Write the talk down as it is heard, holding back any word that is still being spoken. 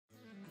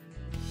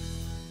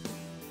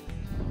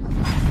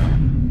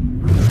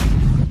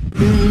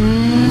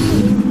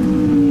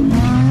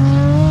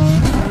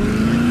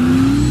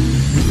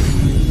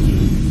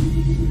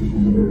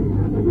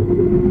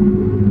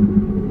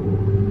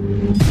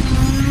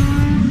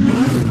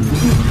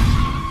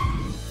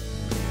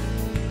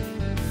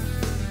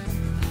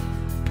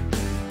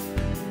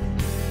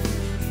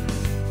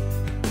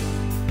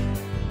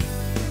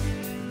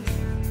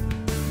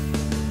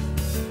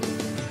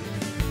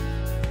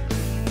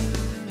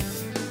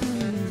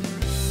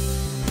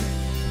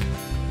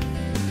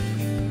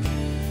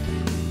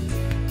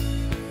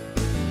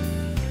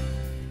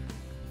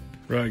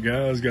Right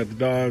guys, got the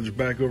Dodge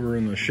back over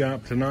in the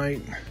shop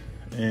tonight,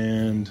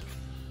 and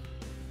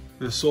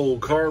this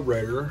old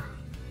carburetor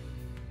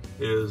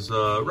is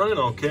running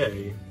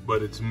okay,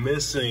 but it's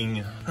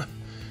missing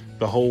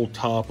the whole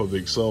top of the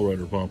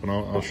accelerator pump, and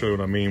I'll show you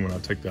what I mean when I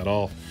take that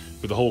off.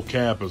 But the whole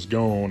cap is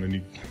gone and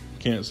you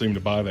can't seem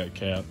to buy that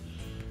cap.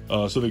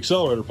 So the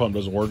accelerator pump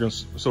doesn't work,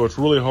 so it's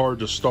really hard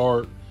to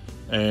start,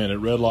 and it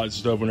red lights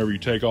and stuff whenever you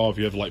take off.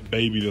 You have to like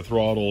baby the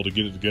throttle to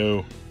get it to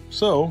go.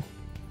 So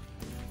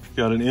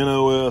got an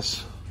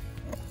NOS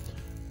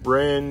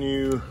brand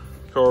new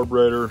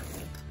carburetor.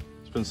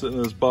 It's been sitting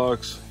in this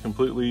box,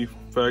 completely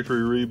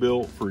factory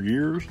rebuilt for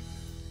years,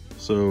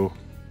 so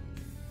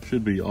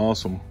should be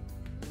awesome.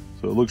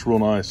 So it looks real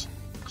nice.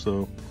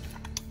 So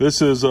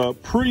this is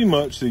pretty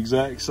much the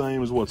exact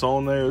same as what's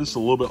on there. This is a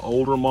little bit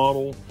older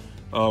model,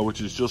 which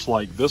is just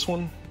like this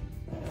one.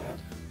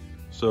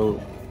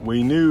 So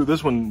we knew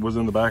this one was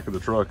in the back of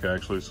the truck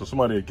actually, so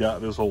somebody had got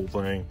this whole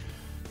thing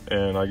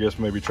and I guess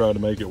maybe tried to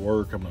make it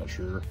work, I'm not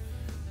sure.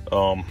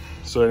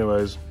 So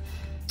anyways,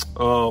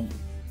 so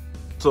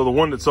the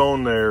one that's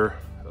on there,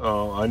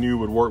 I knew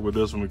would work with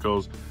this one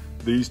because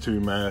these two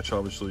match.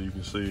 Obviously you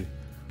can see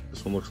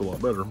this one looks a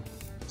lot better,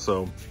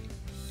 so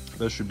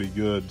that should be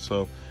good.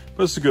 So,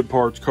 but it's a good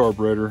parts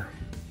carburetor.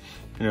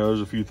 You know,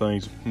 there's a few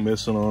things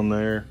missing on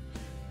there.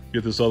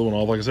 Get this other one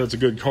off. Like I said, it's a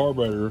good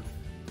carburetor,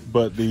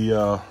 but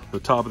the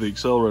top of the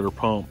accelerator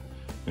pump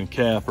and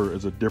cap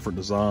is a different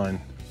design.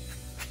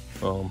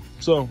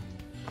 So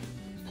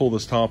pull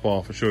this top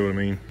off and show you what I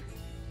mean.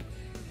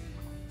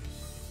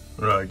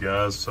 All right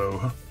guys,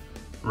 so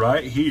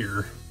right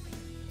here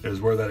is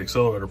where that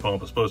accelerator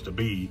pump is supposed to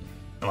be.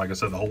 And like I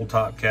said, the whole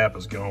top cap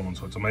is gone,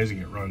 so it's amazing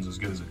it runs as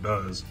good as it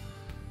does.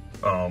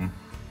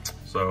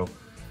 So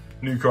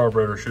new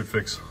carburetor should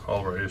fix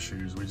all of our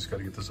issues. We just got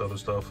to get this other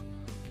stuff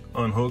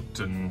unhooked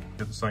and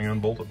get this thing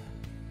unbolted.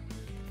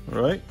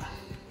 All right,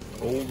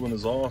 old one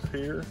is off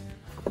here,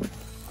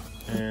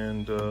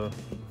 and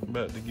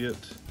about to get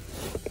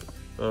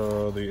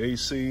the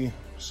AC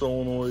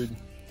solenoid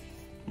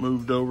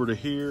moved over to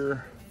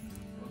here,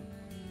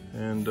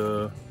 and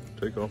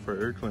take off our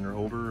air cleaner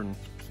holder, and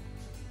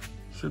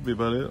should be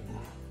about it.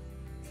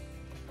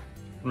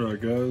 All right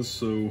guys,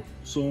 so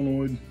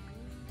solenoid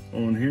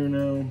on here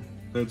now,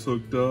 that's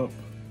hooked up,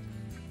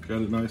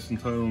 got it nice and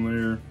tight on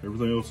there,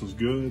 everything else is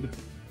good.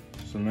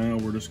 So now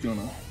we're just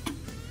gonna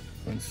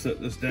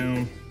set this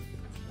down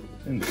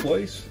into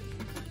place.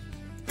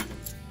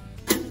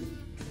 There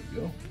we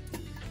go.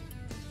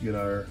 Get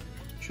our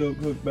choke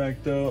hook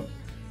backed up,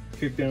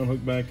 kick down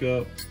hook back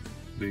up,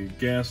 the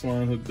gas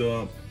line hooked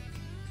up,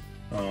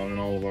 and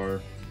all of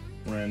our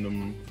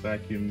random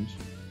vacuums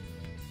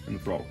and the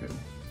throttle cable.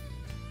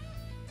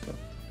 So,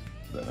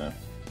 that now.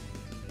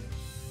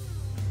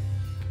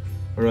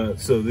 All right,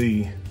 so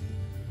the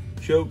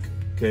choke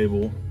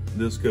cable,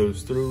 this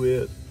goes through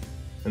it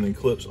and then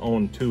clips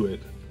onto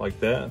it like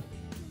that.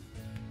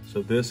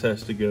 So this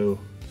has to go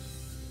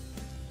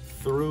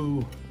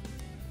through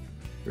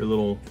your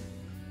little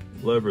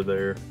lever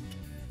there,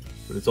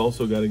 but it's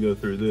also got to go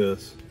through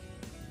this.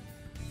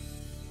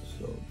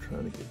 So I'm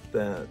trying to get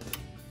that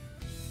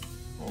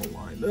all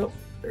lined up.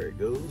 There it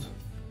goes.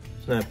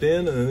 Snapped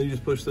in, and then you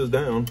just push this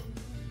down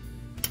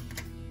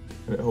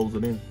and it holds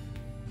it in.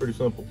 Pretty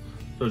simple.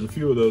 So there's a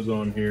few of those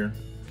on here.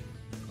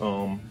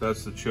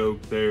 That's the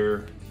choke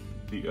there.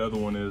 The other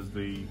one is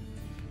the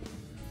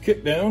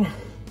kick down.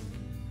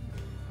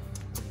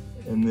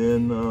 And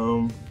then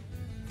you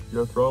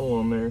got throttle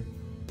on there.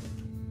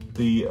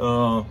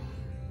 The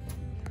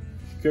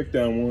kick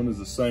down one is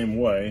the same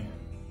way.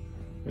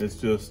 It's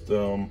just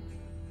a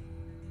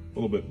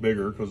little bit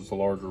bigger because it's a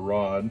larger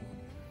rod,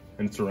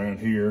 and it's around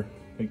here.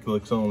 It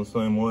clicks on the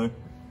same way.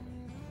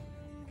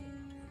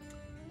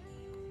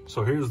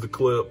 So here's the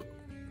clip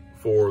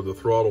for the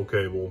throttle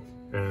cable,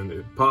 and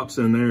it pops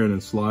in there and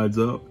it slides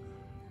up.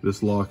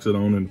 This locks it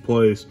on into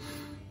place,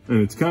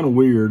 and it's kind of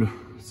weird.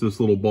 It's this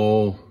little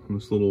ball and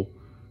this little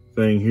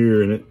thing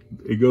here, and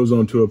it goes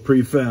onto a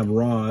prefab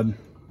rod.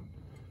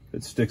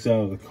 It sticks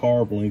out of the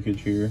carb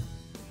linkage here.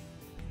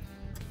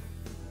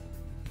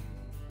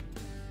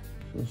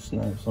 So it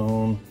snaps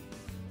on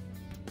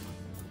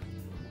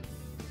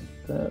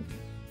like that.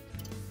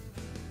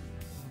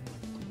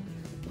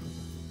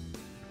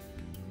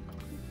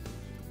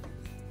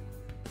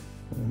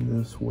 And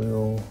this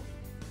will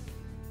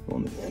go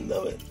on the end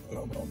of it, and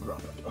I'm gonna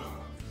drop it.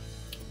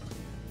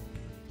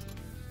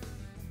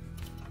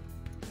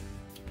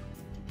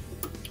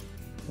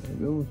 There it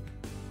goes.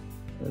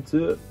 That's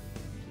it.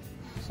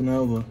 So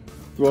now the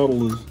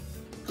throttle is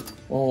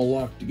all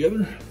locked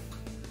together.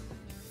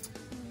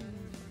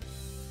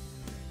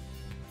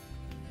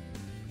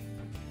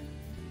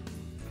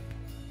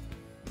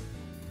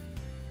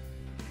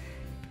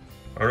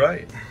 All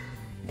right,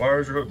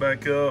 wires are hooked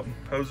back up,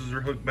 hoses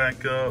are hooked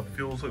back up,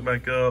 fuel's hooked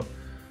back up.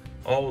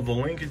 All of the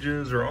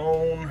linkages are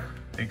on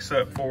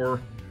except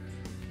for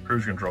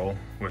cruise control,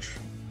 which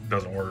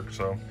doesn't work,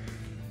 so.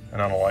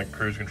 And I don't like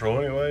cruise control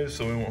anyway,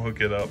 so we won't hook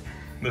it up.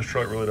 This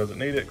truck really doesn't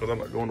need it because I'm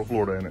not going to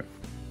Florida in it.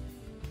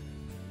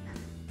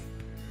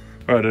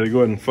 All right, Daddy, go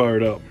ahead and fire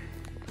it up.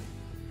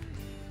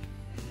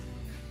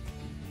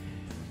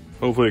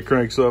 Hopefully it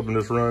cranks up and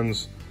just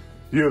runs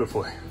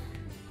beautifully.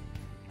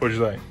 What'd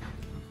you think?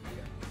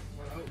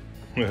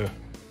 Yeah.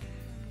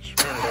 Just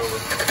turn it over.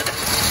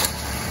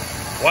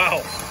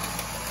 Wow.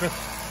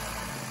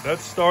 That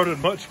started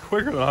much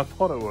quicker than I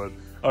thought it would.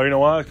 Oh, you know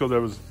why? Because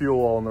there was fuel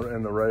all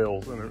in the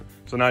rails.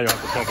 So now you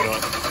have to pump it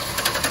up.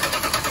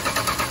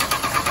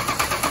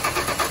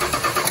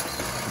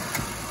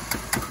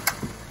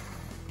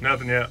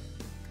 Nothing yet.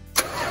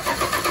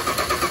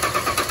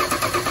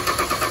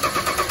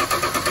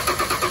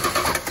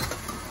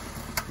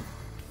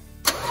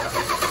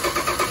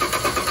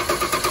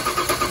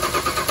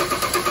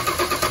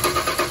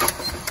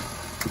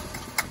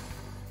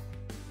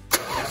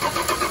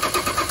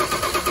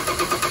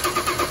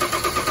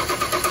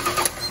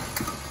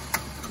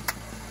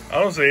 I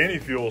don't see any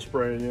fuel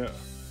spraying yet.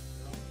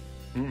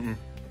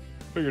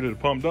 Figured it had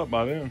pumped up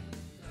by then.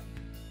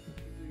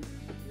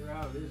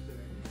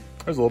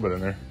 There's a little bit in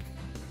there.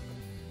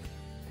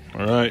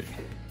 All right,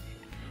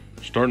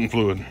 starting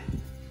fluid.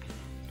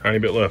 Tiny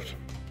bit left.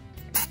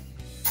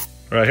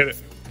 All right, hit it.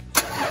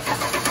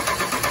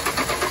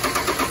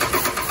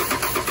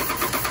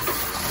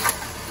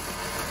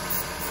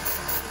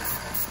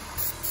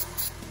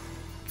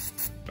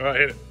 All right,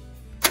 hit it.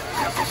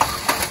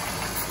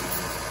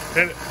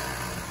 Hit it.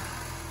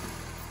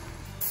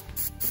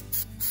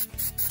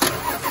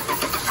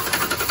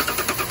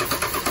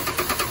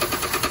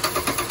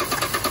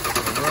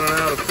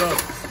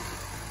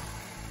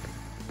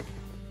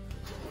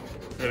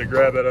 Gotta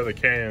grab that other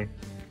can.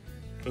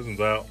 This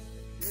one's out.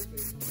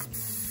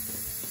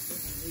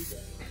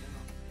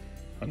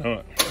 I know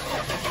it.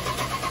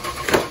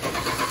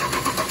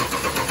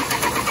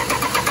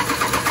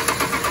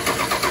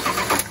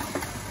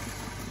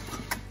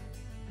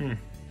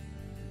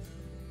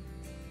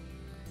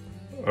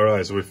 All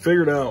right, so we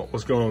figured out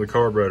what's going on with the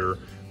carburetor.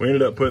 We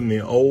ended up putting the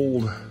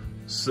old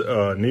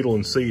needle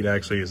and seat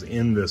actually is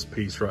in this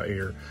piece right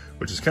here,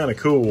 which is kind of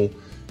cool.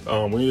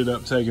 We ended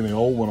up taking the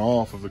old one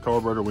off of the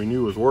carburetor we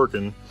knew was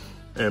working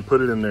and put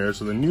it in there.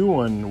 So the new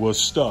one was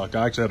stuck.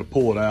 I actually had to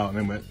pull it out, and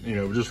it went, you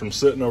know, just from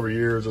sitting over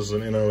years. This is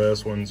an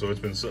NOS one, so it's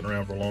been sitting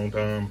around for a long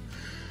time.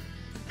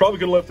 Probably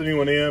could have left the new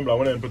one in, but I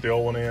went ahead and put the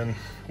old one in.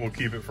 We'll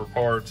keep it for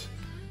parts.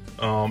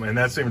 And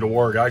that seemed to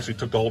work. I actually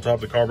took the whole top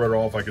of the carburetor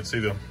off. I could see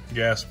the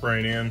gas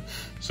spraying in.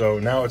 So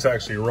now it's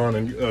actually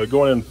running.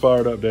 Go ahead and fire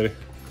it up, Daddy.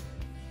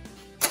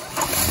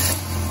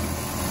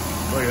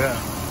 Look at that.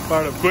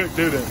 Fired up quick,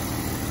 too, then.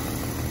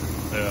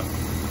 Yeah.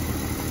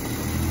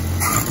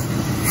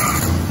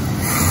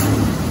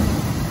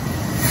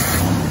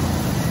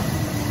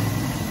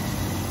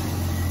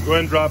 Go ahead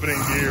and drop it in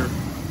gear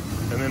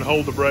and then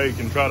hold the brake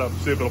and try to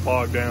see if it'll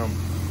bog down.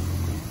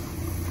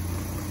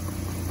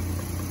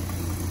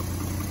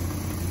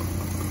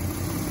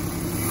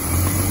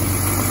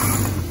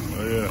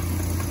 Oh yeah.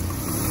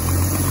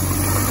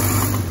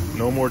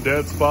 No more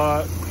dead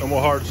spot, no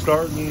more hard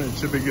starting. It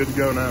should be good to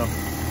go now.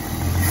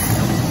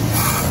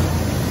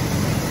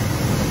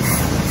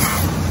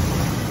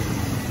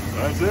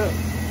 That's it.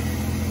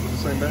 Put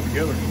this thing back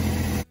together.